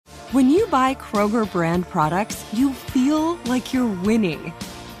When you buy Kroger brand products, you feel like you're winning.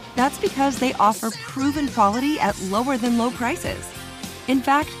 That's because they offer proven quality at lower than low prices. In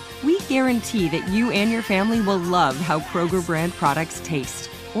fact, we guarantee that you and your family will love how Kroger brand products taste,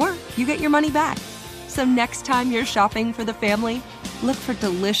 or you get your money back. So next time you're shopping for the family, look for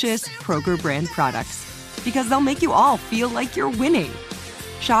delicious Kroger brand products, because they'll make you all feel like you're winning.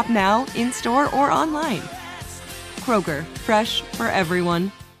 Shop now, in-store, or online. Kroger, fresh for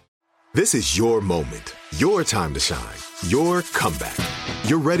everyone. This is your moment, your time to shine, your comeback.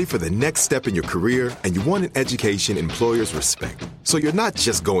 You're ready for the next step in your career, and you want an education employers respect. So you're not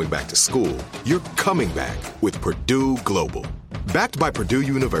just going back to school, you're coming back with Purdue Global. Backed by Purdue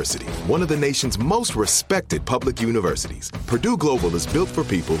University, one of the nation's most respected public universities, Purdue Global is built for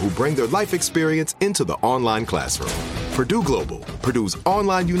people who bring their life experience into the online classroom. Purdue Global, Purdue's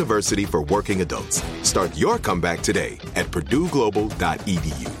online university for working adults. Start your comeback today at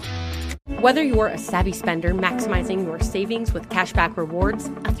purdueglobal.edu. Whether you're a savvy spender maximizing your savings with cashback rewards,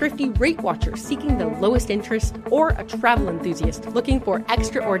 a thrifty rate watcher seeking the lowest interest, or a travel enthusiast looking for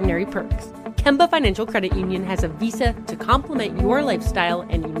extraordinary perks, Kemba Financial Credit Union has a visa to complement your lifestyle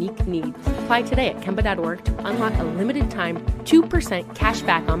and unique needs. Apply today at Kemba.org to unlock a limited-time 2% cash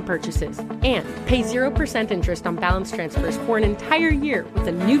back on purchases and pay 0% interest on balance transfers for an entire year with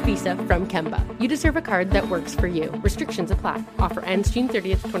a new visa from Kemba. You deserve a card that works for you. Restrictions apply. Offer ends June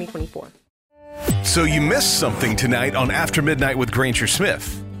 30th, 2024. So you missed something tonight on After Midnight with Granger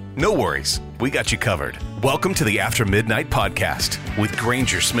Smith. No worries, we got you covered. Welcome to the After Midnight podcast with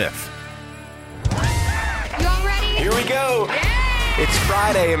Granger Smith. You all ready? Here we go. Yay! It's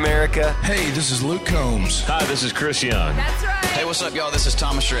Friday, America. Hey, this is Luke Combs. Hi, this is Chris Young. That's right. Hey, what's up, y'all? This is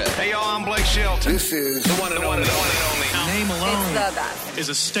Thomas Shred. Hey, y'all, I'm Blake Shelton. This is The one and only. Name Alone. It's the best. Is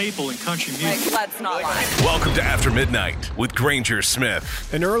a staple in country music. Like, let's not lie. Welcome to After Midnight with Granger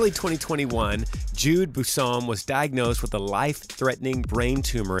Smith. In early 2021, Jude Bussom was diagnosed with a life-threatening brain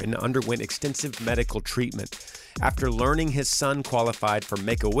tumor and underwent extensive medical treatment. After learning his son qualified for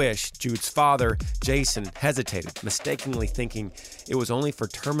Make-A-Wish, Jude's father, Jason, hesitated, mistakenly thinking it was only for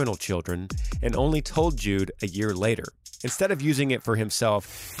terminal children, and only told Jude a year later. Instead of using it for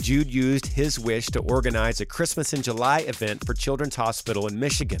himself, Jude used his wish to organize a Christmas in July event for Children's Hospital in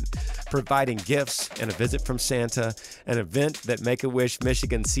Michigan, providing gifts and a visit from Santa, an event that Make-A-Wish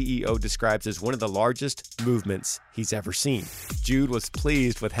Michigan CEO describes as one of the largest movements he's ever seen. Jude was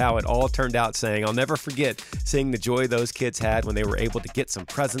pleased with how it all turned out, saying, "I'll never forget seeing the joy those kids had when they were able to get some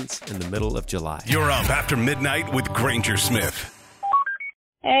presents in the middle of July." You're up After Midnight with Granger Smith.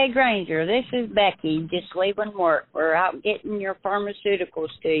 Hey, Granger, this is Becky, just leaving work. We're out getting your pharmaceuticals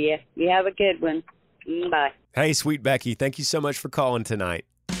to you. You have a good one. Bye. Hey, sweet Becky, thank you so much for calling tonight.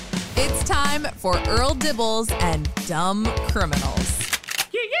 It's time for Earl Dibbles and Dumb Criminals.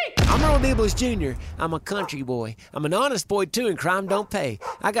 I'm Earl Dibbles Jr. I'm a country boy. I'm an honest boy, too, and crime don't pay.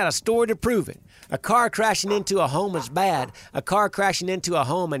 I got a story to prove it. A car crashing into a home is bad. A car crashing into a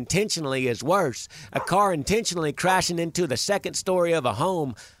home intentionally is worse. A car intentionally crashing into the second story of a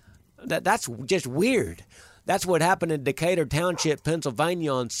home, that's just weird. That's what happened in Decatur Township,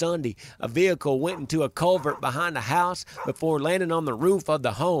 Pennsylvania on Sunday. A vehicle went into a culvert behind a house before landing on the roof of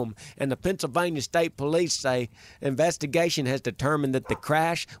the home, and the Pennsylvania State Police say investigation has determined that the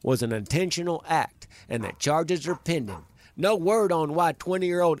crash was an intentional act and that charges are pending. No word on why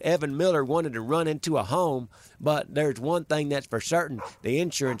 20-year-old Evan Miller wanted to run into a home, but there's one thing that's for certain. The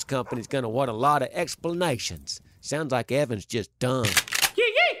insurance company's going to want a lot of explanations. Sounds like Evan's just dumb.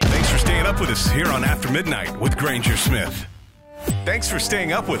 Thanks for staying up with us here on After Midnight with Granger Smith. Thanks for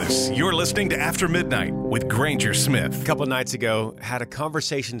staying up with us. You're listening to After Midnight with Granger Smith. A couple of nights ago, had a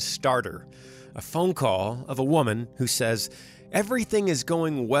conversation starter, a phone call of a woman who says everything is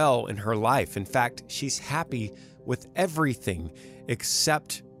going well in her life. In fact, she's happy with everything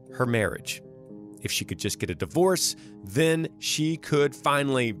except her marriage. If she could just get a divorce, then she could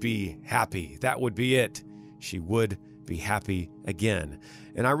finally be happy. That would be it. She would be happy again.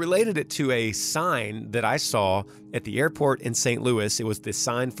 And I related it to a sign that I saw at the airport in St. Louis. It was the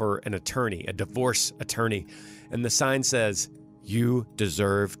sign for an attorney, a divorce attorney. And the sign says, "You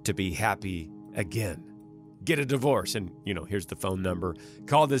deserve to be happy again. Get a divorce." And, here's the phone number.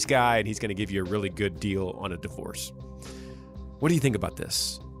 Call this guy and he's going to give you a really good deal on a divorce. What do you think about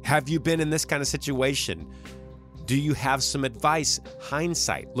this? Have you been in this kind of situation? Do you have some advice,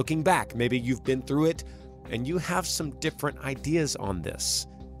 hindsight, looking back? Maybe you've been through it and you have some different ideas on this.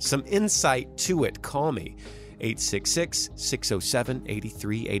 Some insight to it. Call me,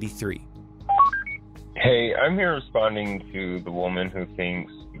 866-607-8383. Hey, I'm here responding to the woman who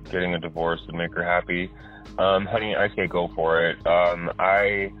thinks getting a divorce would make her happy. Honey, I say go for it.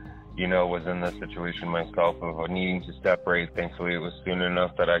 I was in this situation myself of needing to separate. Thankfully, it was soon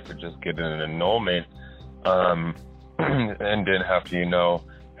enough that I could just get an annulment and didn't have to,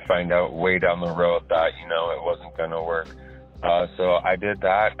 find out way down the road that, it wasn't going to work. So I did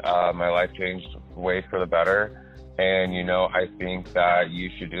that. My life changed way for the better. And, I think that you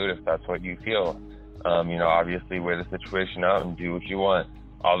should do it if that's what you feel. Obviously weigh the situation out and do what you want.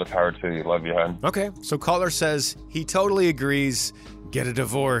 All the power to you. Love you, hon. Okay, so caller says he totally agrees. Get a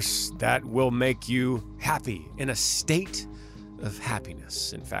divorce. That will make you happy, in a state of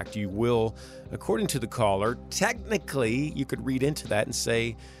happiness. In fact, you will, according to the caller, technically you could read into that and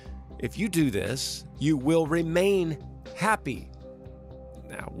say, if you do this, you will remain happy.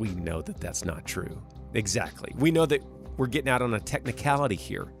 Now, we know that that's not true. Exactly. We know that we're getting out on a technicality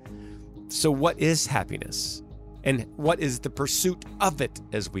here. So what is happiness? And what is the pursuit of it,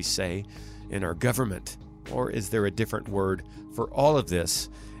 as we say in our government? Or is there a different word for all of this?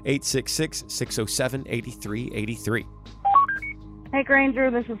 866-607-8383. Hey, Granger,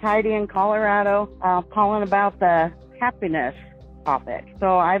 this is Heidi in Colorado, calling about the happiness topic.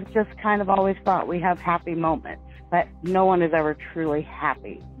 So I've just kind of always thought we have happy moments, but no one is ever truly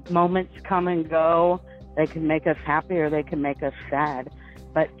happy. Moments come and go. They can make us happy or they can make us sad.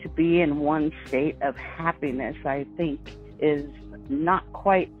 But to be in one state of happiness, I think, is not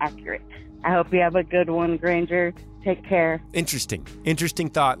quite accurate. I hope you have a good one, Granger. Take care. Interesting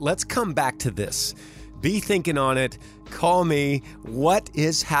thought. Let's come back to this. Be thinking on it. Call me. What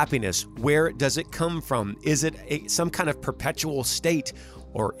is happiness? Where does it come from? Is it some kind of perpetual state,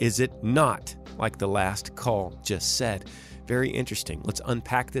 or is it not, like the last call just said? Very interesting. Let's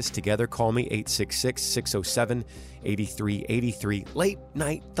unpack this together. Call me, 866-607-8383. Late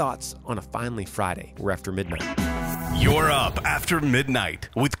night thoughts on a finally Friday. We're After Midnight. You're up after midnight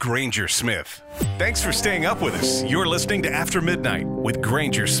with Granger Smith. Thanks for staying up with us. You're listening to After Midnight with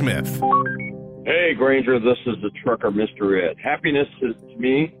Granger Smith. Hey, Granger, this is the trucker, Mr. Ed. Happiness is, to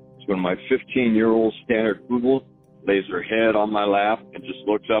me, is when my 15-year-old standard poodle lays her head on my lap and just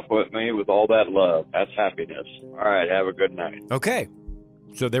looks up at me with all that love. That's happiness. All right, have a good night. Okay,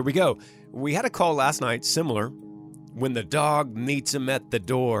 so there we go. We had a call last night, similar. When the dog meets him at the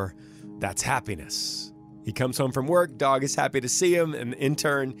door, that's happiness. He comes home from work, dog is happy to see him, and in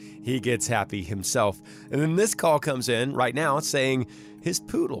turn, he gets happy himself. And then this call comes in right now saying his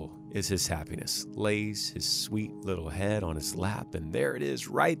poodle is his happiness. Lays his sweet little head on his lap, and there it is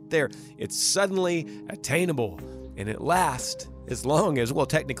right there. It's suddenly attainable, and it lasts as long as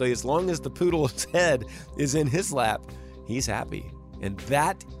the poodle's head is in his lap, he's happy. And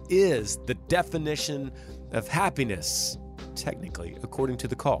that is the definition of happiness, technically, according to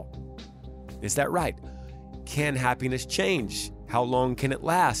the call. Is that right? Can happiness change? How long can it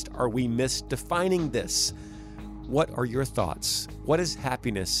last? Are we misdefining this? What are your thoughts? What is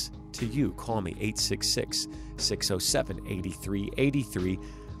happiness to you? Call me, 866-607-8383.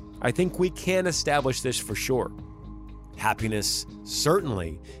 I think we can establish this for sure. Happiness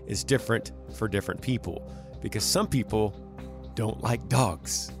certainly is different for different people because some people don't like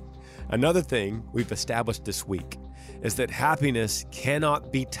dogs. Another thing we've established this week is that happiness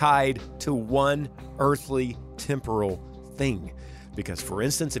cannot be tied to one earthly temporal thing. Because, for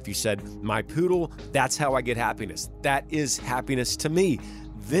instance, if you said, my poodle, that's how I get happiness. That is happiness to me.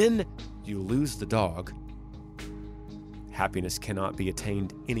 Then you lose the dog. Happiness cannot be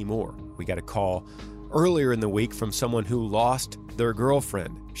attained anymore. We got a call earlier in the week from someone who lost their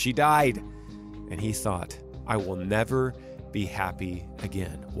girlfriend. She died. And he thought, I will never be happy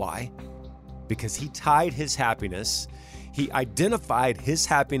again. Why? Because he tied his happiness, he identified his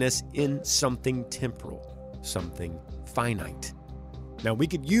happiness in something temporal, something finite. Now, we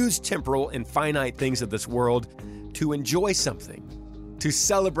could use temporal and finite things of this world to enjoy something, to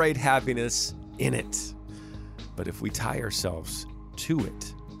celebrate happiness in it. But if we tie ourselves to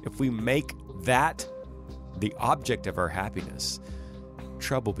it, if we make that the object of our happiness,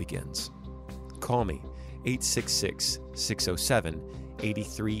 trouble begins. Call me,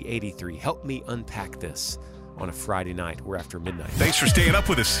 866-607-8383. Help me unpack this on a Friday night. We're After Midnight. Thanks for staying up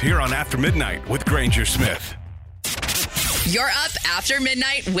with us here on After Midnight with Granger Smith. You're up after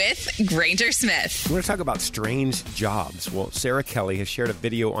midnight with Granger Smith. We're going to talk about strange jobs. Well, Sarah Kelly has shared a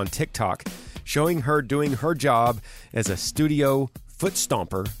video on TikTok showing her doing her job as a studio foot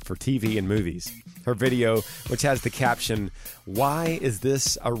stomper for TV and movies. Her video, which has the caption, "Why is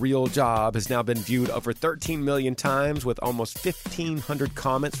this a real job?" has now been viewed over 13 million times with almost 1,500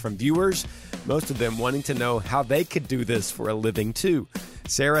 comments from viewers, most of them wanting to know how they could do this for a living too.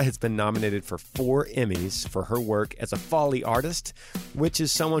 Sarah has been nominated for 4 Emmys for her work as a Foley artist, which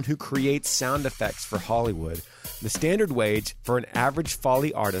is someone who creates sound effects for Hollywood. The standard wage for an average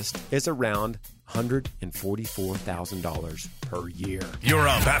Foley artist is around $144,000 per year. You're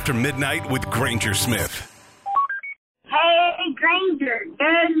up after midnight with Granger Smith. Hey, Granger.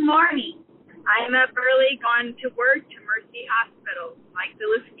 Good morning. I'm up early, going to work to Mercy Hospital. I like to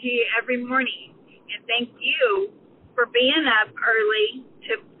listen to you every morning. And thank you for being up early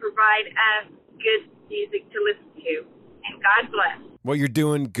to provide us good music to listen to. And God bless. Well, you're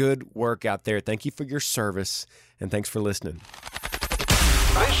doing good work out there. Thank you for your service, and thanks for listening.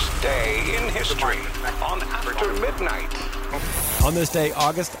 This day in history on After Midnight. On this day,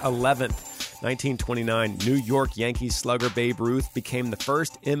 August 11th, 1929, New York Yankees slugger Babe Ruth became the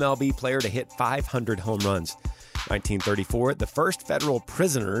first MLB player to hit 500 home runs. 1934, the first federal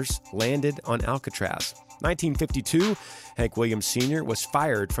prisoners landed on Alcatraz. 1952, Hank Williams Sr. was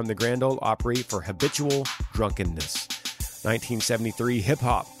fired from the Grand Ole Opry for habitual drunkenness. 1973,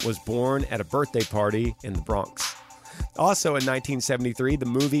 hip-hop was born at a birthday party in the Bronx. Also in 1973, the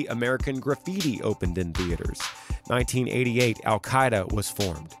movie American Graffiti opened in theaters. 1988, Al-Qaeda was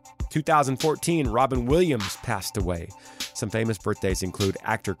formed. 2014, Robin Williams passed away. Some famous birthdays include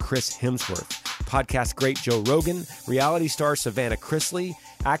actor Chris Hemsworth, podcast great Joe Rogan, reality star Savannah Chrisley,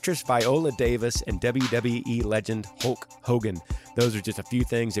 actress Viola Davis, and WWE legend Hulk Hogan. Those are just a few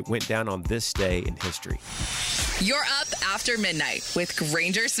things that went down on this day in history. You're up after midnight with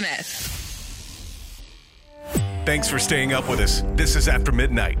Granger Smith. Thanks for staying up with us. This is After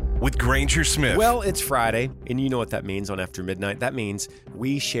Midnight with Granger Smith. Well, it's Friday, and you know what that means on After Midnight. That means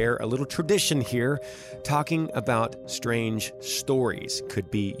we share a little tradition here talking about strange stories. Could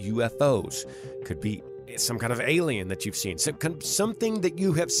be UFOs, could be some kind of alien that you've seen, something that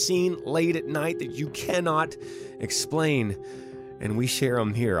you have seen late at night that you cannot explain, and we share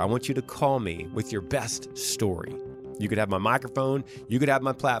them here. I want you to call me with your best story. You could have my microphone, you could have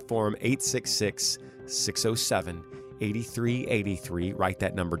my platform, 866-607-8383. Write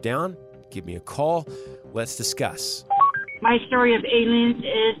that number down. Give me a call. Let's discuss. My story of aliens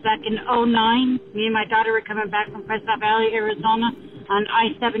is back in 2009. Me and my daughter were coming back from Prescott Valley, Arizona on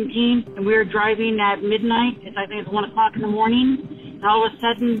I-17, and we were driving at midnight. I think it's 1 o'clock in the morning. And all of a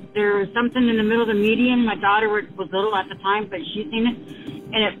sudden, there was something in the middle of the median. My daughter was little at the time, but she's seen it.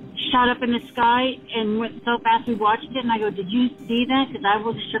 And it shot up in the sky and went so fast we watched it. And I go, did you see that? Because I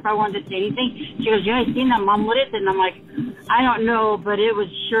wasn't sure if I wanted to say anything. She goes, yeah, I seen that, Mom. What is it? And I'm like, I don't know, but it was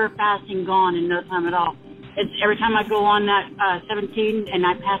sure fast and gone in no time at all. Every time I go on that 17 and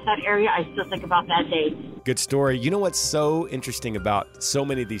I pass that area, I still think about that day. Good story. You know what's so interesting about so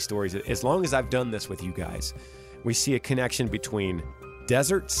many of these stories? As long as I've done this with you guys, we see a connection between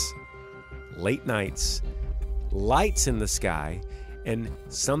deserts, late nights, lights in the sky, and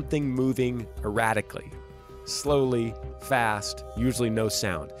something moving erratically, slowly, fast, usually no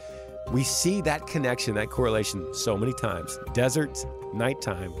sound. We see that connection, that correlation so many times. Deserts,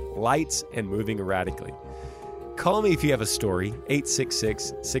 nighttime, lights, and moving erratically. Call me if you have a story,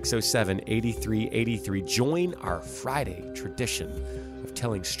 866-607-8383. Join our Friday tradition of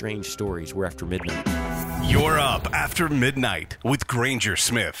telling strange stories. We're After Midnight. You're up after midnight with Granger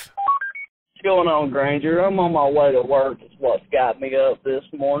Smith. What's going on, Granger? I'm on my way to work. It's what's got me up this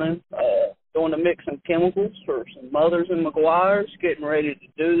morning. Going to mix some chemicals for some Mothers and McGuire's. Getting ready to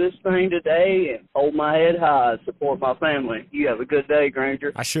do this thing today and hold my head high and support my family. You have a good day,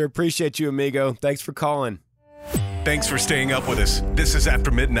 Granger. I sure appreciate you, amigo. Thanks for calling. Thanks for staying up with us. This is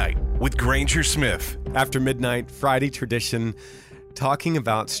After Midnight with Granger Smith. After Midnight, Friday tradition, talking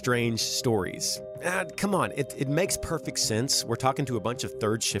about strange stories. Come on, it makes perfect sense. We're talking to a bunch of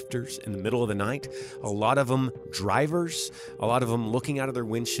third shifters in the middle of the night. A lot of them drivers, a lot of them looking out of their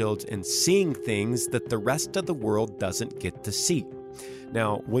windshields and seeing things that the rest of the world doesn't get to see.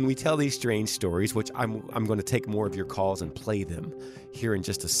 Now, when we tell these strange stories, which I'm going to take more of your calls and play them here in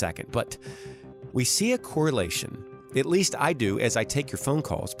just a second, but we see a correlation, at least I do as I take your phone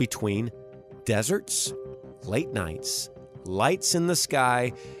calls, between deserts, late nights, lights in the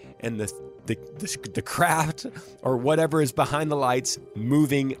sky, and the craft or whatever is behind the lights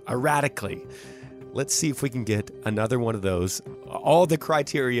moving erratically. Let's see if we can get another one of those, all the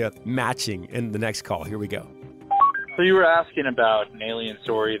criteria matching in the next call. Here we go. So you were asking about an alien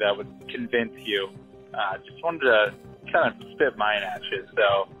story that would convince you. Just wanted to kind of spit mine at you.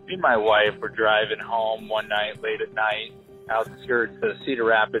 So me and my wife were driving home one night late at night, outskirts of Cedar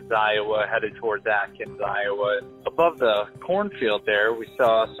Rapids, Iowa, headed towards Atkins, Iowa. Above the cornfield there, we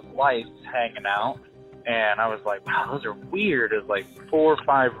saw some lights hanging out, and I was like, wow, those are weird. It was like 4 or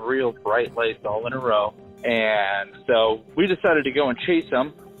 5 real bright lights all in a row. And so we decided to go and chase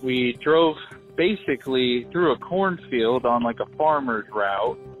them. We drove basically through a cornfield on like a farmer's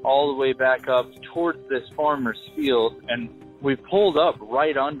route, all the way back up towards this farmer's field, and we pulled up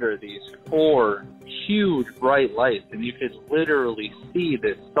right under these 4 huge bright lights, and you could literally see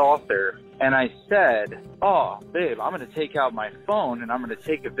this saucer. And I said, "Oh, babe, I'm going to take out my phone and I'm going to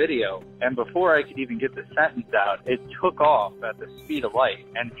take a video." And before I could even get the sentence out, it took off at the speed of light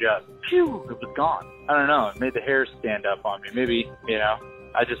and just, phew, it was gone. I don't know. It made the hair stand up on me. Maybe,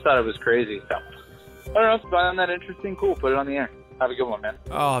 I just thought it was crazy. So, I don't know. If you find that interesting, cool. Put it on the air. Have a good one, man.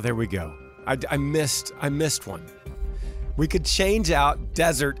 Oh, there we go. I missed one. We could change out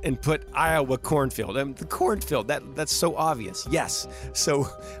desert and put Iowa cornfield. The cornfield, that's so obvious. Yes. So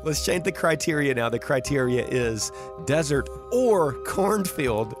let's change the criteria now. The criteria is desert or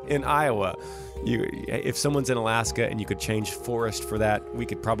cornfield in Iowa. If someone's in Alaska and you could change forest for that, we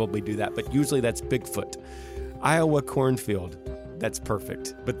could probably do that. But usually that's Bigfoot. Iowa cornfield, that's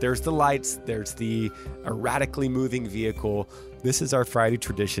perfect. But there's the lights. There's the erratically moving vehicle. This is our Friday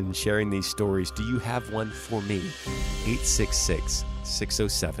tradition, sharing these stories. Do you have one for me?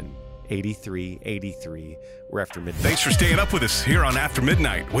 866-607-8383. We're After Midnight. Thanks for staying up with us here on After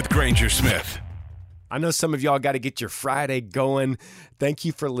Midnight with Granger Smith. I know some of y'all got to get your Friday going. Thank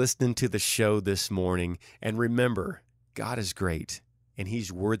you for listening to the show this morning. And remember, God is great, and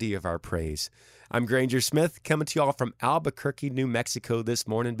He's worthy of our praise. I'm Granger Smith, coming to y'all from Albuquerque, New Mexico this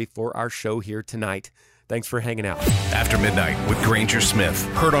morning before our show here tonight. Thanks for hanging out. After Midnight with Granger Smith.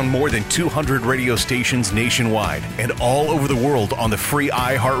 Heard on more than 200 radio stations nationwide and all over the world on the free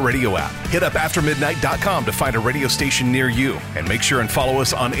iHeartRadio app. Hit up aftermidnight.com to find a radio station near you. And make sure and follow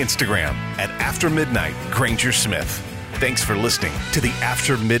us on Instagram at After Midnight Granger Smith. Thanks for listening to the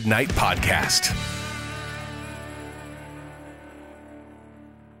After Midnight Podcast.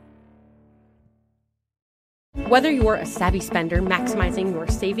 Whether you're a savvy spender maximizing your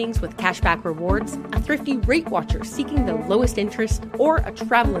savings with cashback rewards, a thrifty rate watcher seeking the lowest interest, or a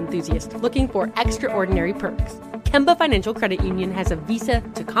travel enthusiast looking for extraordinary perks, Kemba Financial Credit Union has a visa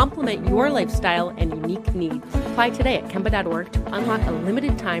to complement your lifestyle and unique needs. Apply today at Kemba.org to unlock a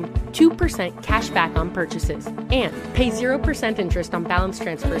limited time 2% cash back on purchases and pay 0% interest on balance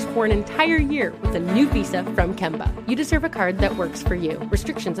transfers for an entire year with a new visa from Kemba. You deserve a card that works for you.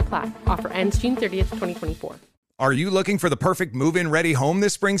 Restrictions apply. Offer ends June 30th, 2024. Are you looking for the perfect move-in ready home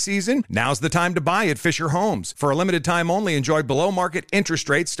this spring season? Now's the time to buy at Fisher Homes. For a limited time only, enjoy below-market interest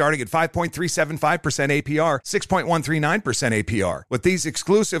rates starting at 5.375% APR, 6.139% APR. With these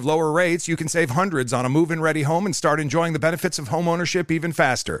exclusive lower rates, you can save hundreds on a move-in ready home and start enjoying the benefits of home ownership even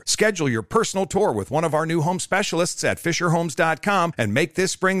faster. Schedule your personal tour with one of our new home specialists at FisherHomes.com and make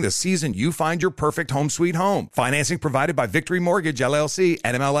this spring the season you find your perfect home sweet home. Financing provided by Victory Mortgage, LLC,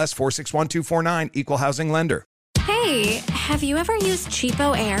 NMLS 461249, Equal Housing Lender. Hey, have you ever used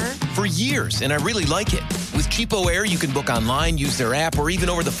Cheapo Air? For years, and I really like it. With Cheapo Air, you can book online, use their app, or even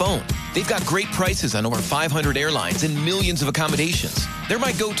over the phone. They've got great prices on over 500 airlines and millions of accommodations. They're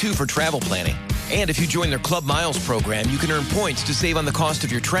my go-to for travel planning. And if you join their Club Miles program, you can earn points to save on the cost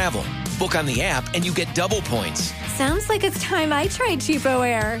of your travel. Book on the app, and you get double points. Sounds like it's time I tried Cheapo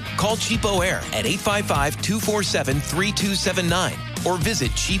Air. Call Cheapo Air at 855-247-3279 or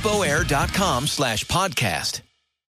visit cheapoair.com/podcast.